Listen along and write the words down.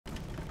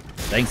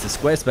Thanks to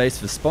Squarespace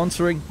for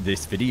sponsoring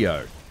this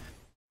video.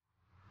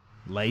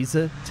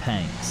 Laser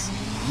tanks.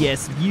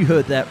 Yes, you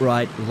heard that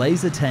right.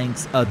 Laser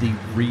tanks are the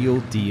real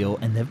deal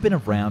and they've been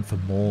around for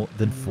more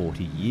than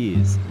 40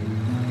 years.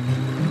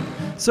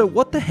 So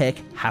what the heck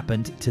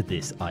happened to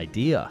this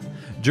idea?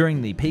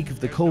 During the peak of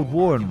the Cold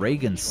War and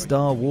Reagan's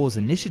Star Wars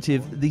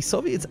initiative, the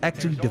Soviets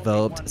actually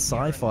developed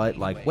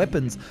sci-fi-like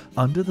weapons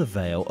under the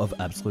veil of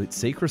absolute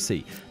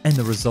secrecy, and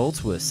the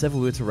results were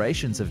several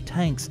iterations of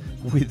tanks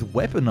with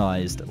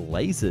weaponized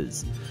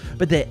lasers.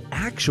 But their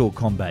actual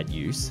combat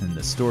use and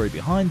the story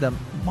behind them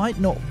might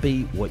not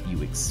be what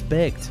you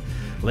expect.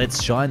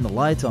 Let's shine the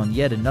light on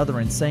yet another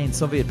insane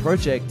Soviet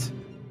project,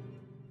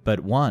 but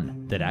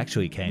one that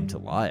actually came to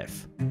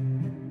life.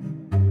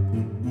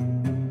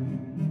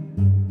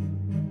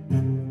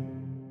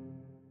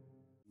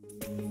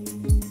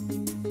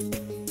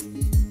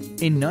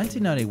 In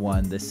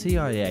 1991, the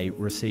CIA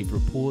received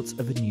reports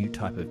of a new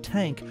type of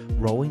tank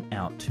rolling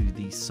out to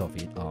the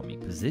Soviet army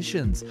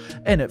positions,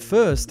 and at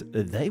first,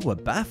 they were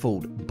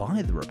baffled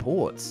by the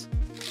reports.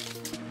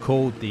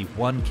 Called the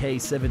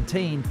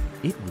 1K-17,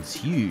 it was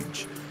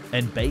huge,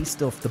 and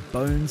based off the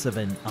bones of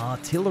an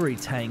artillery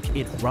tank,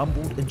 it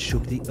rumbled and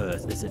shook the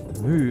earth as it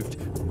moved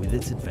with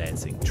its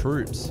advancing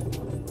troops.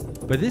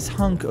 But this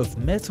hunk of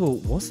metal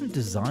wasn't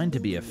designed to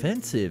be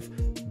offensive,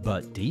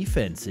 but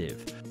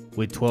defensive.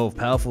 With 12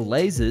 powerful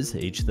lasers,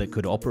 each that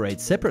could operate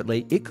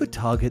separately, it could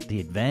target the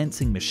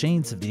advancing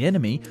machines of the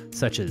enemy,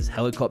 such as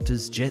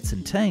helicopters, jets,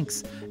 and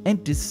tanks,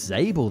 and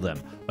disable them,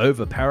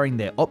 overpowering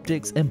their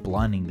optics and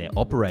blinding their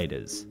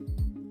operators.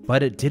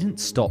 But it didn't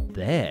stop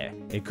there.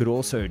 It could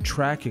also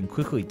track and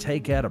quickly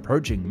take out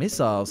approaching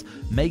missiles,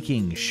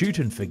 making shoot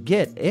and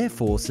forget air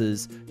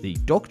forces, the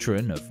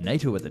doctrine of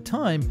NATO at the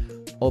time,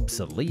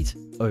 obsolete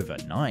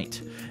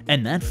overnight.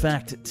 And that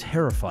fact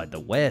terrified the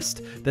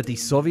West, that the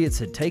Soviets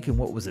had taken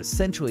what was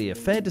essentially a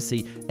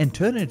fantasy and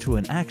turned it into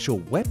an actual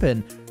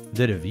weapon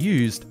that, if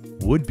used,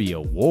 would be a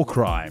war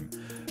crime.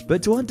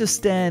 But to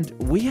understand,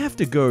 we have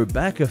to go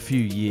back a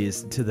few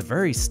years to the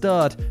very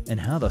start and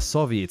how the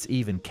Soviets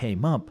even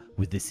came up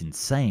with this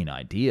insane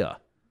idea.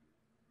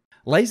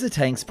 Laser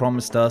tanks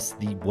promised us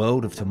the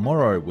world of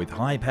tomorrow, with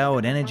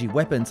high-powered energy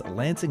weapons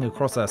lancing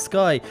across our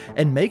sky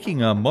and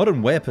making our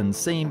modern weapons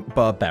seem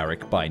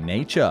barbaric by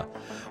nature.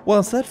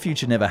 Whilst that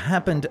future never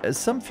happened,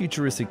 some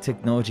futuristic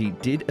technology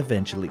did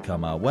eventually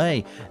come our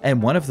way,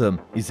 and one of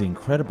them is the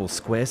incredible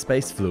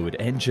Squarespace Fluid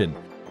Engine.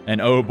 And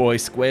oh boy,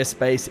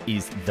 Squarespace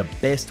is the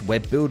best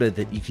web builder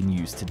that you can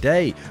use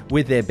today,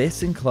 with their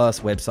best-in-class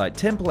website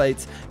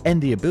templates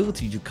and the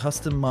ability to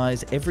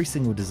customize every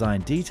single design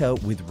detail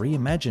with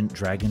reimagined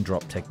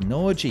drag-and-drop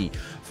technology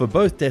for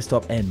both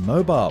desktop and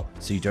mobile,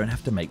 so you don't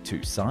have to make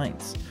two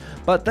sites.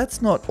 But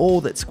that's not all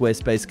that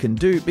Squarespace can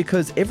do,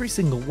 because every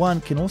single one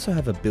can also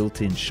have a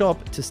built-in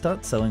shop to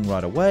start selling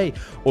right away,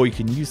 or you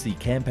can use the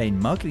campaign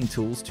marketing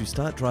tools to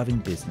start driving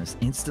business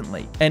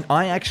instantly. And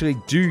I actually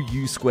do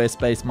use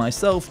Squarespace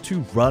myself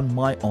to run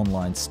my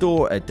online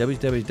store at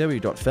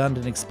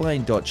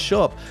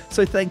www.foundandexplain.shop,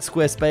 so thanks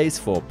Squarespace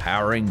for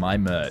powering my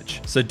merch.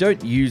 So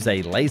don't use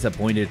a laser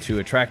pointer to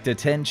attract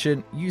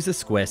attention, use a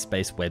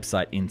Squarespace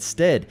website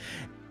instead.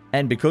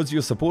 And because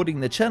you're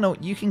supporting the channel,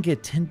 you can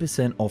get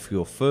 10% off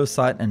your first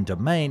site and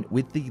domain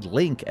with the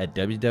link at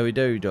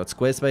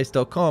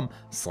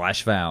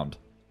www.squarespace.com/found.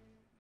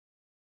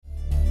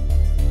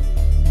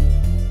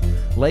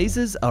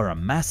 Lasers are a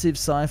massive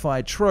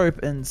sci-fi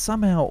trope and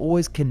somehow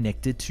always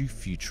connected to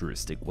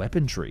futuristic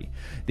weaponry.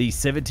 The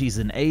 70s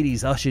and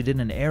 80s ushered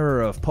in an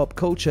era of pop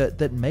culture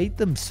that made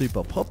them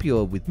super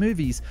popular with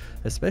movies,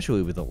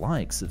 especially with the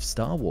likes of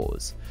Star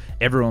Wars.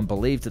 Everyone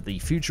believed that the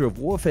future of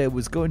warfare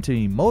was going to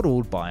be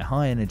modeled by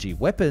high-energy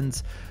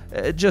weapons.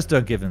 Just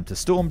don't give them to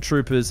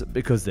stormtroopers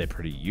because they're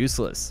pretty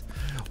useless.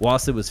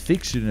 Whilst it was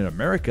fiction in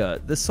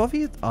America, the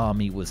Soviet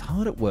army was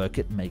hard at work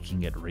at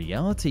making it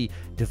reality,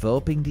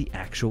 developing the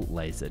actual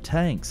laser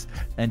tanks.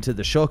 And to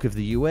the shock of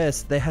the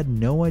US, they had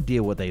no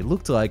idea what they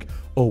looked like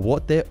or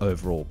what their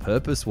overall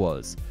purpose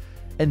was.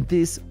 And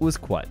this was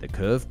quite the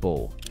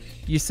curveball.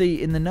 You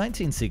see, in the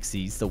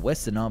 1960s, the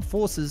Western Armed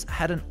Forces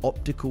had an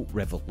optical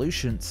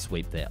revolution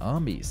sweep their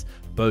armies.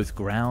 Both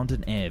ground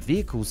and air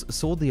vehicles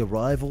saw the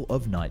arrival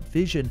of night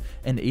vision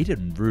and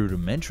even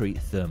rudimentary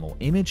thermal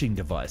imaging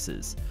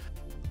devices.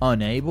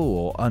 Unable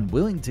or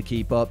unwilling to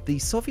keep up, the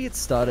Soviets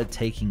started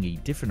taking a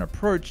different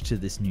approach to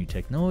this new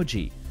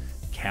technology,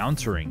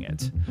 countering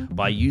it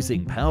by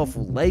using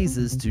powerful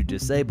lasers to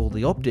disable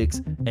the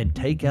optics and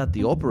take out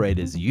the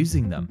operators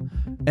using them.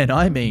 And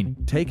I mean,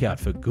 take out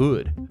for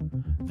good.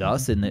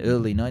 Thus, in the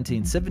early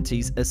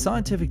 1970s, a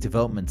scientific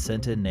development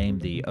center named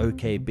the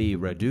OKB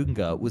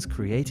Radunga was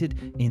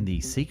created in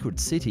the secret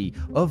city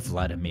of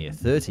Vladimir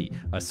 30.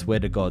 I swear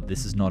to God,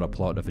 this is not a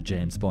plot of a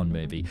James Bond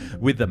movie,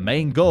 with the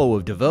main goal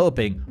of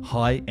developing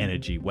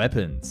high-energy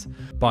weapons.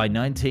 By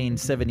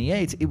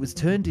 1978, it was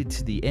turned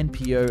into the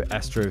NPO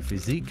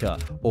Astrofizika,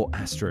 or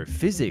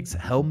Astrophysics,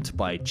 helmed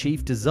by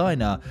chief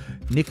designer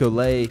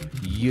Nikolay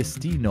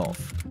Ustinov,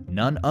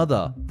 none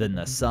other than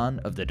the son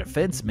of the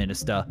defense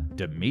minister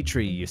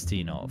Dmitry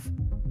Ustinov.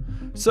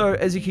 So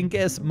as you can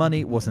guess,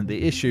 money wasn't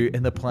the issue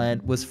and the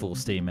plan was full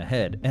steam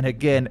ahead. And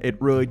again,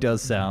 it really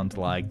does sound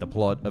like the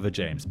plot of a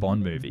James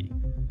Bond movie.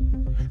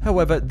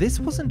 However, this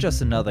wasn't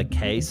just another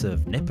case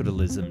of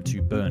nepotism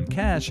to burn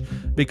cash,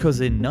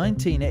 because in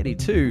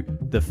 1982,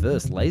 the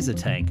first laser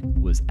tank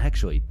was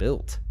actually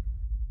built.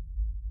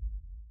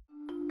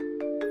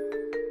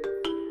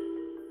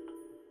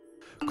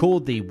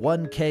 Called the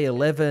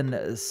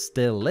 1K11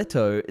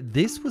 Stiletto,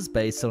 this was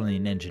based on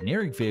an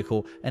engineering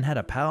vehicle and had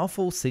a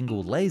powerful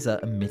single laser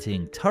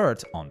emitting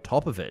turret on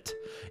top of it.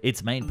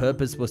 Its main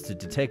purpose was to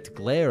detect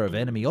glare of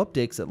enemy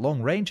optics at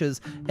long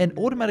ranges and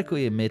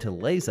automatically emit a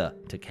laser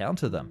to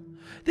counter them.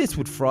 This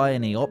would fry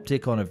any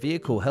optic on a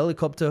vehicle,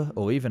 helicopter,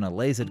 or even a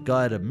laser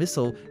guided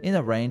missile in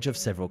a range of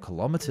several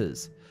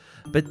kilometers.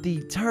 But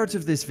the turret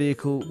of this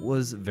vehicle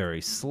was very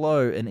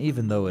slow, and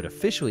even though it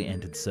officially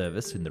entered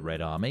service in the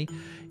Red Army,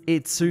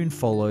 it soon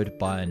followed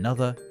by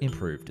another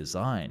improved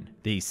design.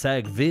 The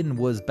SAG-VIN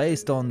was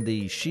based on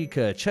the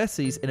Sheikah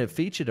chassis, and it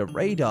featured a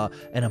radar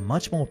and a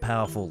much more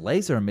powerful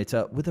laser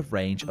emitter with a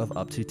range of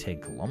up to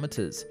 10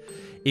 kilometers.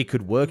 It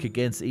could work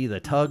against either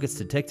targets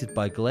detected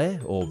by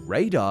glare or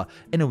radar,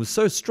 and it was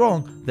so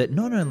strong that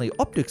not only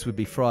optics would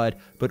be fried,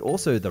 but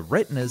also the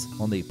retinas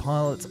on the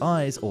pilot's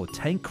eyes or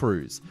tank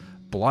crews,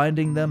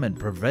 blinding them and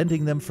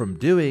preventing them from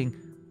doing,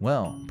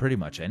 well, pretty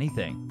much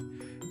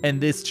anything. And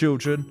this,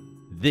 children,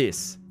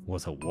 this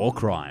was a war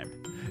crime.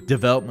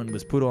 Development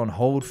was put on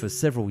hold for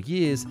several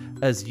years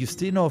as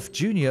Ustinov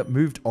Jr.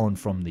 moved on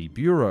from the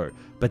Bureau,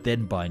 but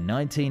then by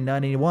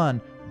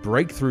 1991,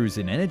 breakthroughs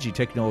in energy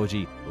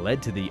technology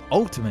led to the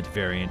ultimate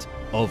variant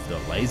of the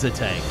laser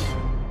tank.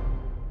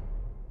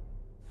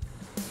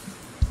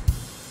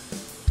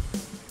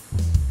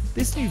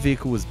 This new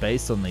vehicle was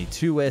based on the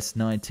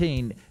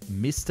 2S19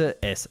 Mr.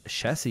 S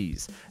chassis,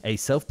 a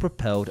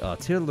self-propelled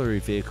artillery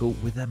vehicle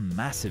with a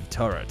massive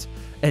turret,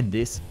 and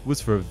this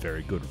was for a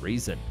very good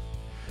reason.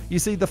 You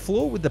see, the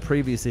flaw with the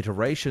previous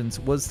iterations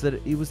was that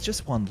it was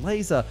just one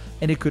laser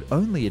and it could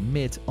only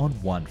emit on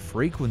one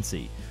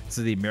frequency.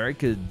 So the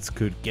Americans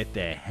could get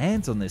their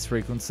hands on this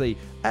frequency,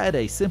 add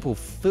a simple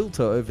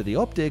filter over the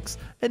optics,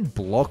 and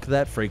block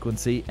that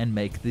frequency and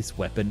make this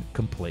weapon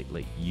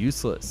completely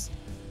useless.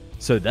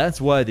 So that's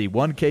why the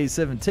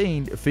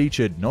 1K17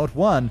 featured not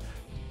one,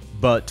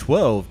 but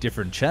 12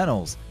 different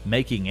channels,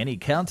 making any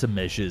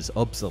countermeasures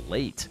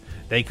obsolete.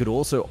 They could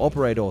also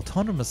operate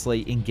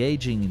autonomously,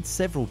 engaging in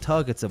several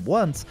targets at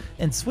once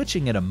and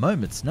switching at a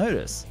moment's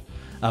notice.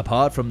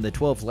 Apart from the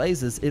 12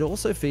 lasers, it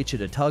also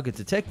featured a target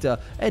detector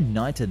and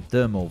night and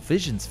thermal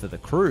visions for the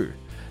crew.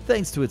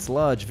 Thanks to its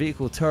large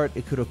vehicle turret,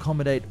 it could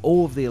accommodate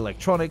all of the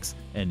electronics,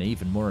 and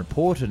even more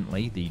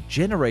importantly, the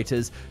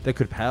generators that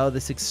could power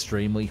this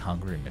extremely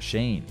hungry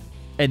machine.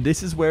 And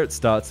this is where it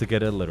starts to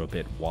get a little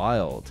bit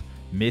wild.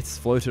 Myths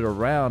floated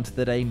around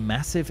that a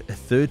massive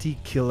 30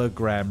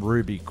 kilogram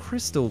ruby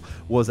crystal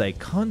was a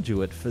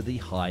conduit for the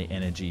high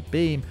energy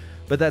beam,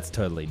 but that's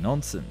totally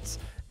nonsense.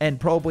 And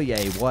probably a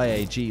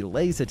YAG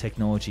laser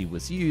technology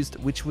was used,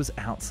 which was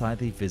outside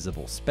the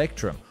visible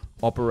spectrum,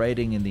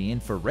 operating in the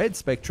infrared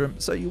spectrum,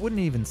 so you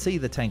wouldn't even see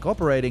the tank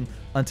operating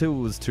until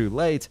it was too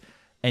late,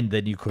 and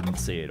then you couldn't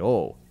see it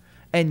all.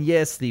 And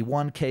yes, the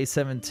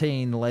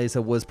 1K17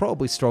 laser was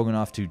probably strong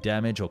enough to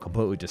damage or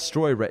completely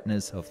destroy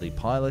retinas of the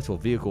pilot or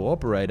vehicle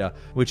operator,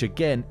 which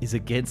again is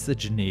against the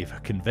Geneva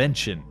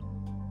Convention.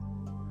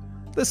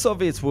 The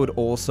Soviets would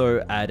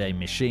also add a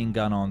machine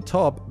gun on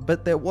top,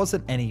 but there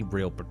wasn't any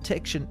real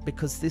protection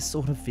because this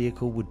sort of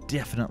vehicle would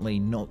definitely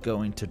not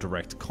go into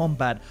direct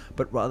combat,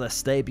 but rather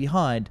stay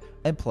behind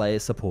and play a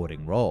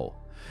supporting role.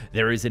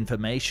 There is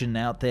information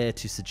out there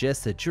to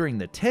suggest that during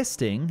the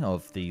testing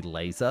of the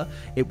laser,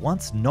 it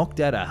once knocked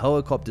out a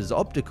helicopter's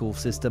optical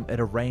system at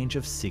a range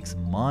of 6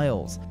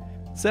 miles.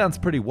 Sounds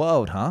pretty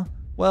wild, huh?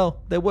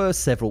 Well, there were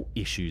several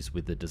issues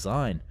with the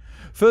design.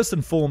 First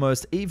and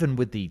foremost, even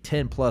with the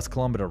 10+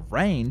 kilometer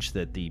range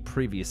that the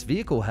previous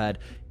vehicle had,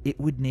 it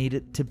would need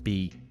it to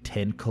be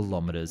 10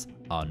 kilometers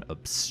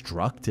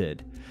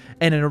unobstructed.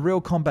 And in a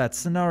real combat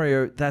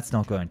scenario, that's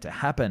not going to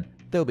happen.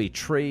 There'll be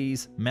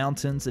trees,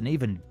 mountains, and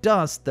even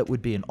dust that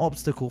would be an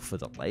obstacle for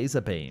the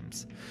laser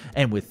beams.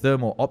 And with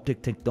thermal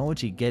optic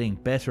technology getting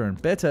better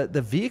and better,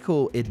 the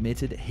vehicle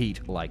emitted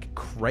heat like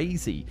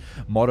crazy.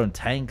 Modern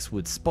tanks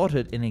would spot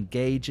it and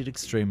engage at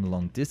extremely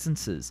long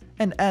distances.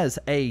 And as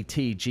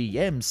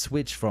ATGM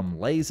switched from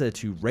laser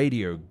to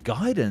radio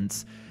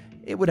guidance,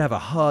 it would have a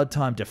hard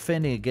time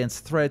defending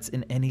against threats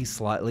in any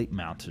slightly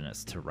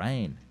mountainous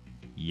terrain.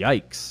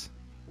 Yikes.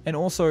 And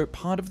also,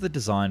 part of the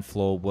design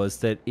flaw was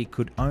that it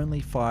could only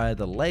fire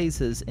the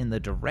lasers in the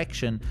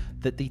direction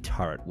that the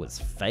turret was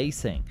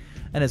facing.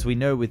 And as we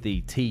know with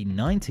the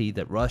T-90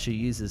 that Russia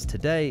uses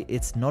today,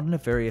 it's not in a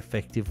very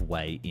effective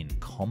way in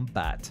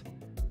combat.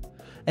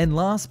 And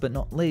last but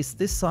not least,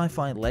 this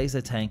sci-fi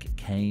laser tank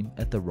came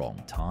at the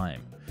wrong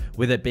time.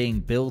 With it being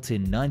built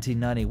in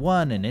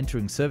 1991 and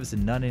entering service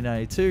in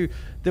 1992,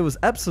 there was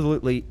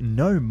absolutely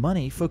no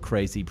money for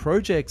crazy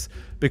projects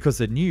because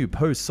the new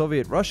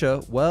post-Soviet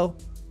Russia, well,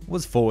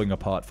 was falling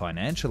apart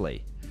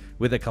financially.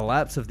 With the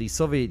collapse of the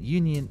Soviet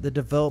Union, the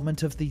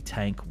development of the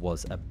tank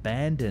was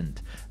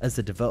abandoned, as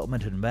the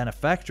development and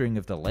manufacturing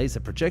of the laser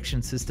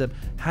projection system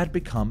had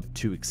become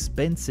too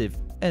expensive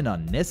and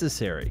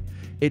unnecessary.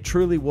 It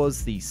truly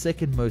was the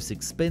second most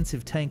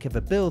expensive tank ever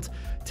built,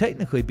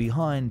 technically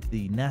behind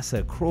the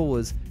NASA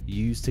crawlers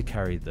used to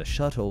carry the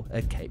shuttle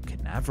at Cape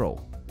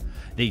Canaveral.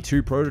 The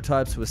two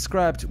prototypes were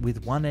scrapped,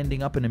 with one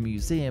ending up in a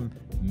museum,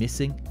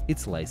 missing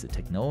its laser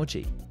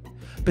technology.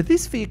 But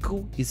this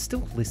vehicle is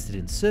still listed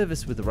in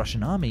service with the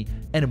Russian army,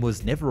 and it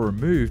was never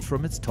removed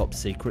from its top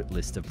secret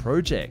list of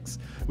projects,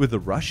 with the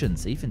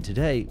Russians even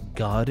today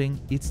guarding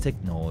its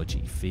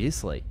technology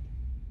fiercely.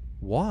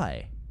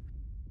 Why?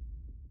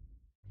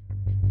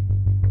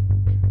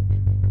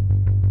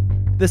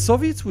 The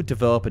Soviets would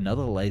develop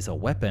another laser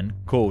weapon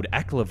called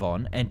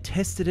Aklavon and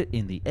tested it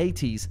in the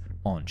 80s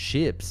on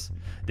ships.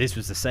 This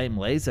was the same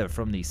laser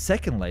from the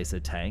second laser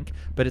tank,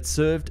 but it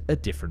served a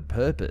different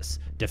purpose,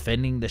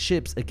 defending the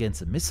ships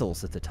against the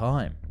missiles at the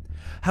time.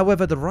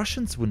 However, the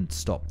Russians wouldn't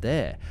stop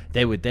there.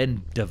 They would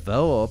then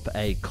develop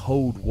a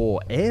Cold War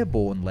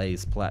airborne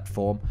laser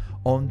platform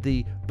on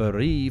the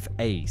Beriv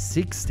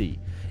A-60.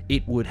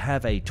 It would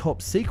have a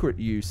top secret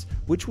use,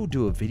 which we'll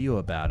do a video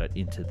about it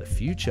into the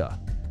future.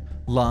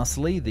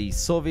 Lastly, the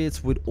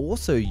Soviets would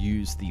also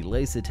use the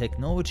laser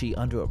technology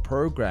under a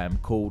program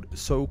called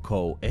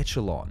Sokol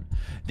Echelon.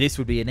 This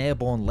would be an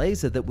airborne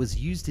laser that was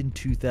used in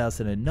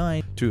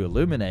 2009 to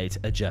illuminate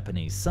a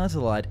Japanese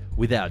satellite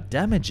without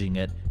damaging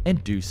it,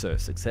 and do so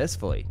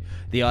successfully.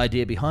 The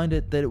idea behind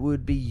it that it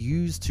would be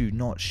used to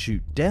not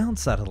shoot down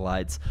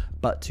satellites,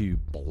 but to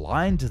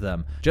blind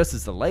them, just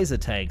as the laser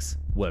tanks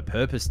were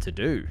purposed to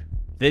do.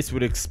 This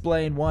would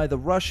explain why the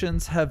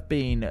Russians have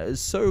been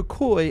so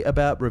coy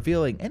about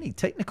revealing any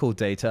technical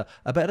data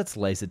about its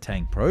laser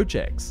tank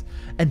projects.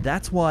 And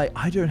that's why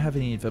I don't have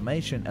any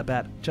information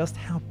about just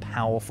how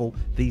powerful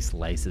these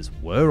lasers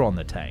were on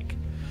the tank.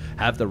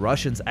 Have the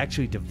Russians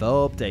actually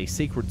developed a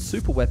secret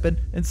superweapon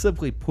and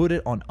simply put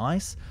it on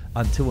ice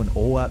until an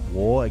all-out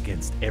war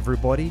against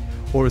everybody?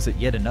 Or is it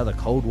yet another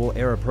Cold War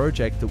era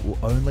project that will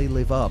only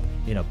live up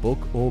in a book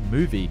or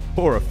movie,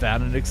 or a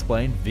Found and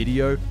Explained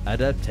video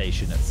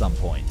adaptation at some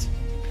point?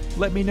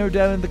 Let me know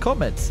down in the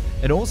comments,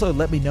 and also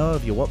let me know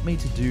if you want me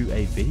to do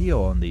a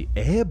video on the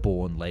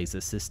airborne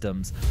laser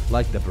systems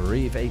like the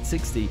Beriv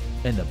 860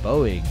 and the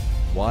Boeing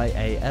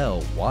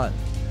YAL-1.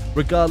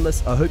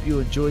 Regardless, I hope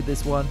you enjoyed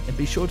this one, and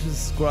be sure to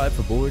subscribe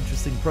for more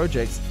interesting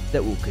projects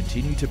that will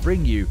continue to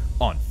bring you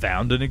on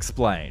Found and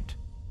Explained.